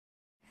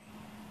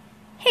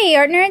Hey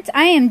art nerds,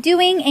 I am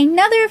doing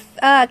another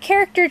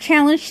character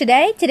challenge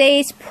today.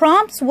 Today's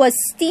prompts was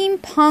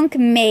Steampunk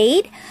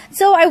Maid.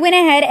 So I went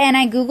ahead and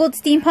I googled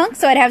steampunk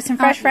so I'd have some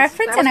fresh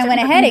reference, and I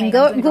went ahead and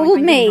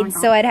googled maid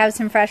so I'd have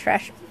some fresh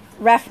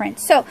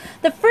reference. So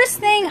the first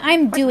thing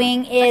I'm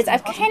doing is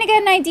I've kind of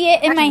got an idea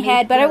in my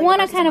head, but I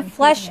want to kind of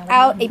flesh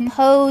out a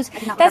pose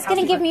that's going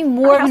to give me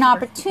more of an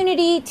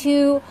opportunity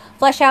to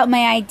flesh out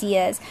my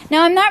ideas.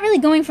 Now, I'm not really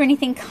going for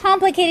anything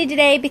complicated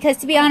today because,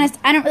 to be honest,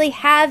 I don't really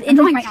have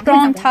any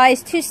strong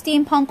ties to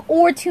steampunk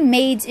or to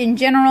maids in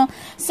general,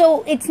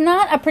 so it's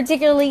not a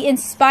particularly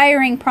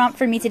inspiring prompt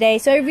for me today.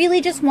 So I really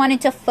just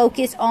wanted to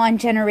focus on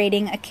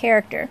generating a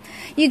character.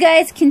 You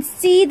guys can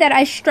see that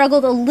I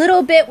struggled a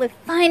little bit with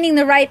finding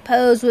the right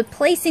pose, with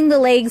placing the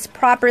legs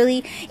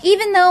properly,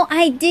 even though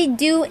I did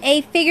do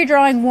a figure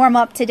drawing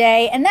warm-up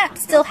today, and that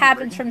still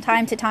happens from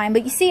time to time.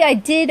 But you see, I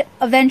did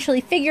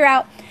eventually figure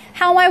out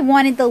how I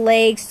wanted the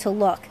legs to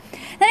look.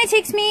 Then it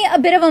takes me a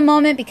bit of a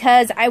moment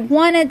because I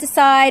want to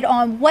decide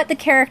on what the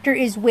character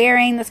is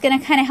wearing. That's going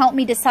to kind of help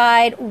me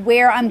decide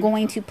where I'm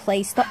going to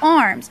place the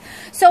arms.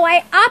 So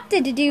I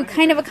opted to do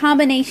kind of a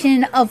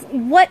combination of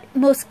what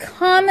most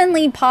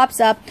commonly pops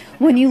up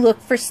when you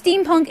look for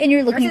steampunk and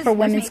you're looking for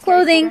women's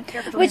clothing,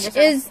 which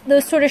is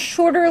those sort of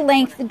shorter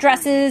length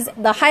dresses,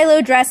 the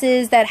high-low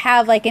dresses that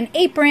have like an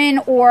apron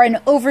or an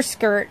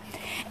overskirt.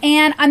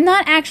 And I'm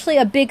not actually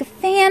a big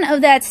fan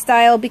of that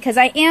style because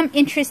I am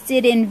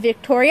interested in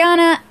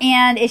Victoriana,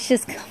 and it's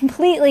just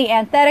completely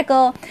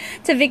antithetical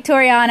to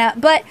Victoriana.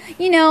 But,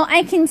 you know,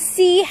 I can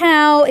see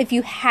how if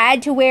you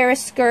had to wear a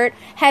skirt,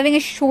 having a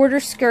shorter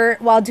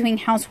skirt while doing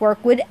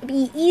housework would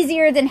be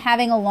easier than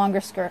having a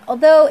longer skirt,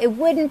 although it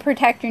wouldn't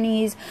protect your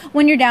knees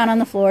when you're down on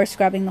the floor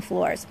scrubbing the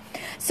floors.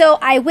 So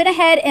I went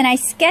ahead and I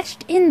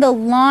sketched in the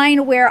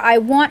line where I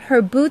want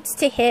her boots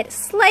to hit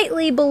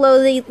slightly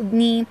below the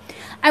knee.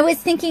 I was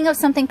thinking of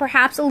something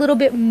perhaps a little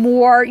bit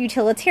more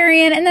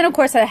utilitarian, and then of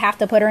course I have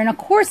to put her in a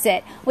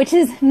corset, which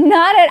is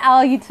not at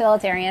all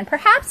utilitarian.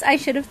 Perhaps I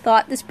should have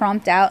thought this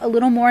prompt out a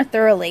little more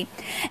thoroughly.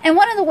 And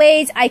one of the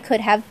ways I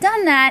could have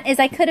done that is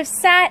I could have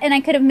sat and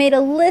I could have made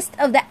a list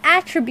of the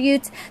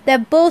attributes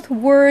that both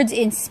words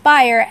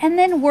inspire and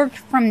then worked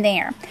from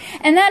there.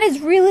 And that is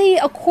really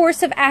a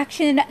course of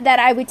action that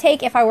I would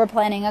take if I were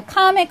planning a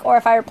comic or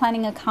if I were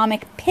planning a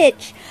comic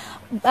pitch.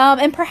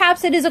 And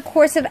perhaps it is a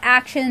course of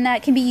action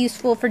that can be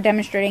useful for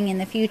demonstrating in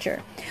the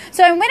future.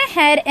 So I went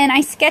ahead and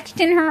I sketched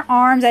in her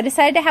arms. I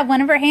decided to have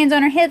one of her hands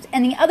on her hips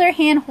and the other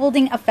hand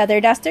holding a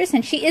feather duster.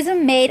 Since she is a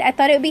maid, I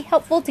thought it would be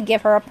helpful to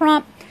give her a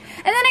prompt.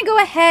 And then I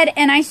go ahead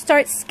and I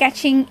start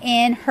sketching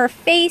in her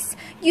face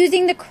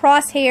using the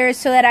crosshairs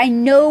so that I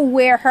know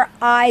where her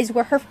eyes,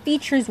 where her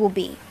features will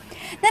be.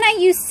 Then I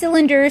use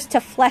cylinders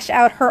to flesh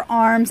out her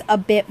arms a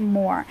bit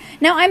more.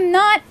 Now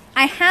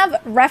I have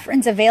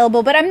reference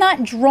available, but I'm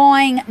not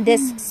drawing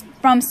this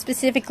from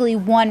specifically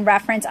one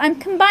reference. I'm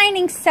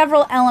combining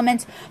several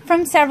elements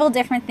from several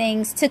different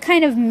things to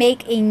kind of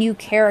make a new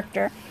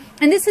character.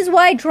 And this is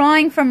why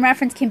drawing from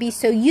reference can be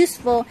so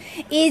useful,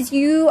 is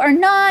you are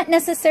not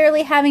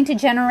necessarily having to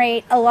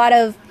generate a lot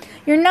of,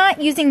 you're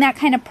not using that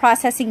kind of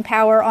processing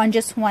power on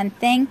just one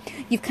thing.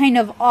 You've kind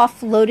of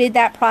offloaded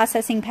that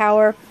processing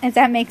power, if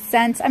that makes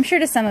sense. I'm sure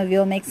to some of you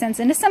it'll make sense,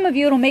 and to some of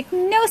you it'll make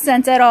no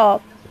sense at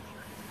all.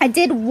 I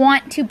did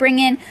want to bring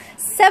in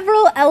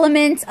several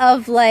elements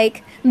of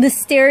like the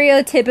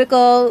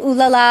stereotypical ooh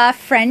la la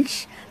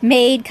French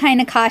maid kind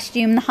of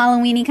costume, the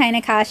Halloweeny kind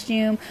of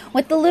costume,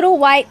 with the little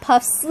white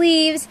puff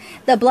sleeves,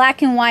 the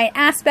black and white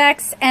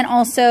aspects, and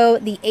also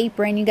the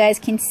apron. You guys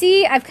can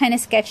see I've kind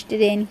of sketched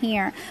it in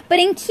here. But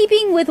in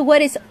keeping with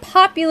what is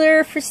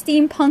popular for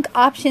steampunk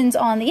options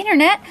on the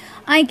internet,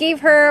 I gave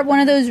her one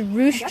of those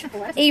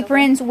ruched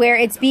aprons where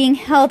it's being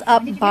held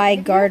up by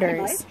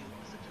garters.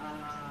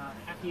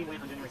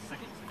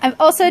 I've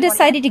also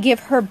decided to give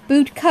her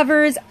boot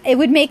covers. It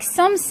would make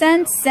some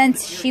sense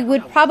since she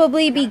would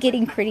probably be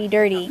getting pretty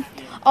dirty.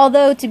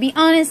 Although, to be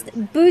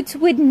honest, boots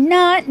would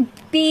not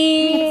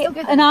be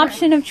an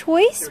option of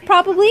choice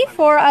probably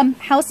for a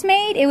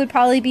housemaid. It would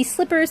probably be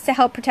slippers to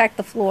help protect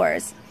the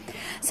floors.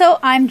 So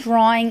I'm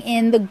drawing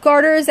in the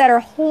garters that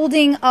are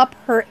holding up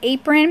her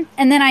apron,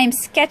 and then I'm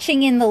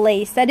sketching in the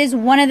lace. That is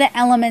one of the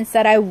elements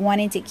that I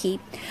wanted to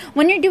keep.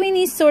 When you're doing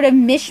these sort of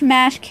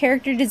mishmash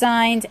character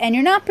designs and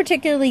you're not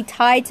particularly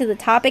tied to the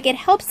topic, it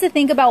helps to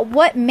think about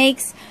what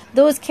makes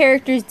those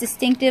characters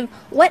distinctive,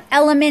 what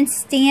elements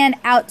stand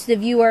out to the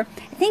viewer.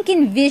 Think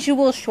in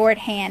visual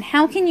shorthand.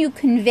 How can you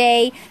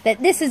convey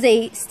that this is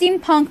a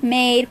steampunk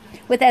maid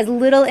with as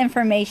little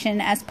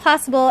information as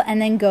possible, and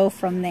then go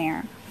from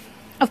there?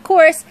 Of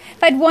course,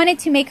 if I'd wanted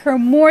to make her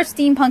more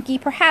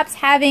steampunky, perhaps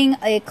having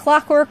a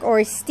clockwork or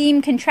a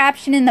steam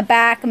contraption in the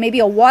back, maybe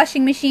a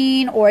washing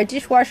machine or a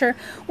dishwasher,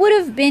 would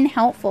have been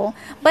helpful.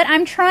 But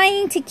I'm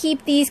trying to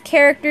keep these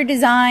character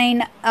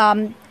design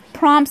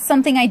prompts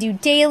something I do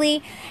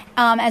daily,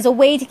 as a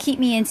way to keep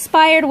me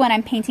inspired when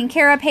I'm painting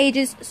Kara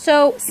pages.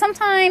 So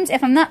sometimes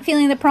if I'm not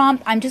feeling the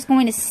prompt, I'm just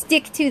going to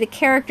stick to the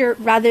character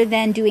rather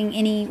than doing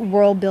any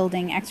world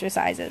building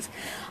exercises.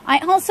 I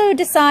also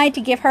decide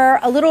to give her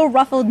a little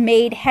ruffled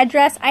maid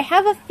headdress. I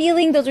have a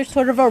feeling those are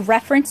sort of a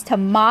reference to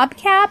mob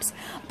caps,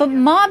 but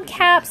mob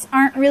caps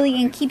aren't really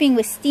in keeping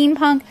with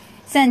steampunk,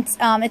 since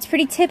it's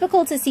pretty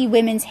typical to see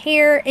women's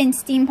hair in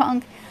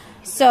steampunk.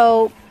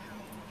 So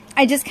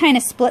I just kind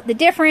of split the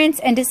difference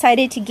and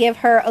decided to give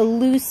her a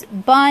loose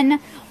bun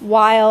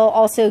while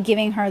also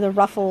giving her the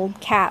ruffled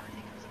cap.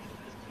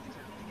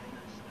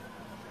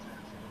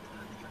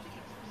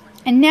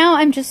 And now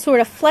I'm just sort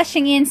of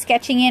fleshing in,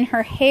 sketching in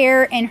her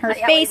hair and her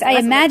face. I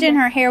imagine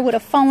her hair would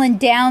have fallen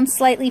down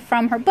slightly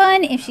from her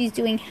bun if she's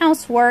doing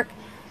housework.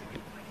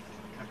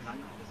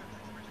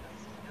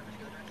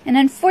 And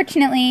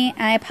unfortunately,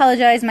 I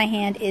apologize, my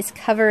hand is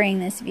covering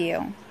this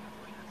view.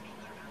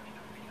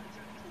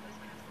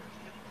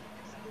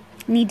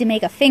 Need to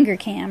make a finger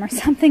cam or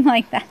something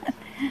like that.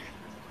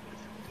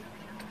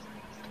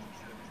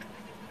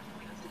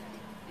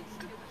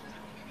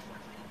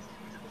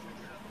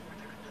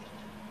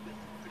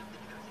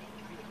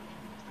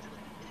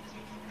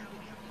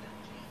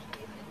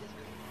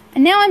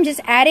 And now I'm just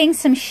adding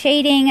some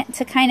shading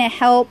to kind of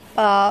help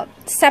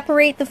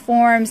separate the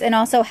forms and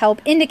also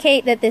help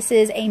indicate that this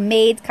is a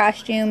maid's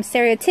costume.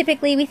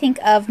 Stereotypically, we think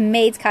of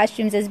maids'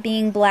 costumes as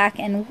being black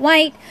and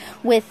white,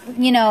 with,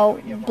 you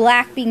know,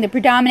 black being the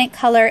predominant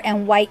color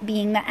and white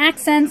being the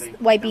accents,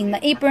 white being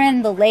the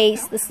apron, the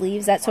lace, the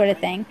sleeves, that sort of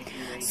thing.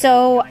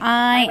 So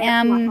I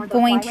am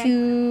going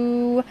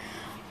to...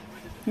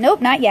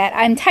 Nope, not yet.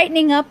 I'm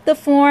tightening up the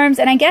forms,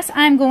 and I guess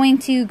I'm going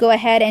to go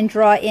ahead and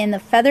draw in the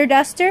feather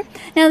duster.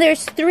 Now,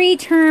 there's 3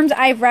 terms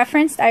I've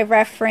referenced. I've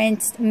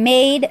referenced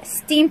maid,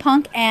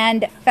 steampunk,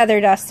 and feather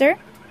duster.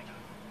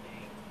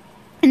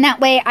 And that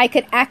way I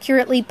could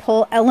accurately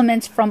pull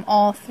elements from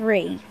all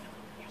 3.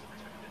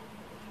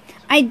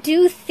 I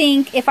do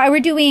think if I were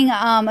doing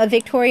a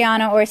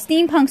Victoriana or a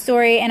steampunk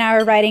story and I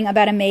were writing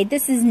about a maid,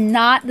 this is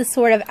not the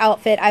sort of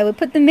outfit I would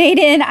put the maid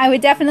in. I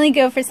would definitely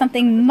go for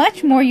something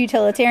much more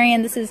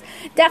utilitarian. This is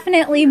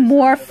definitely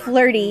more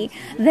flirty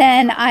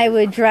than I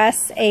would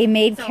dress a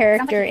maid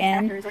character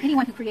in. Or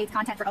anyone who creates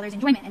content for others'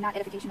 enjoyment and not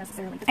edification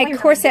necessarily. A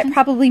corset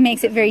probably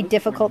makes it very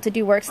difficult to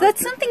do work. So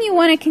that's something you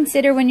want to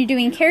consider when you're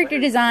doing character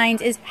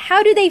designs, is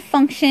how do they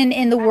function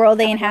in the world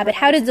they inhabit?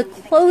 How does the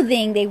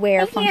clothing they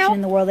wear function in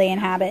the world they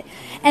inhabit?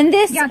 And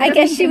this, I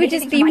guess she would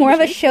just be more of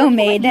a show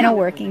maid than a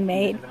working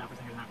maid.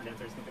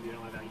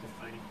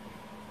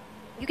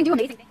 You can do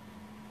amazing things.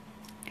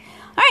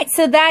 Alright,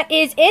 so that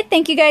is it.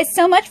 Thank you guys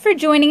so much for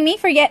joining me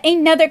for yet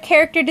another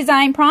character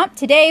design prompt.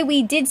 Today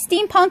we did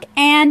steampunk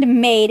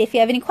and maid. If you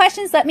have any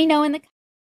questions, let me know in the comments.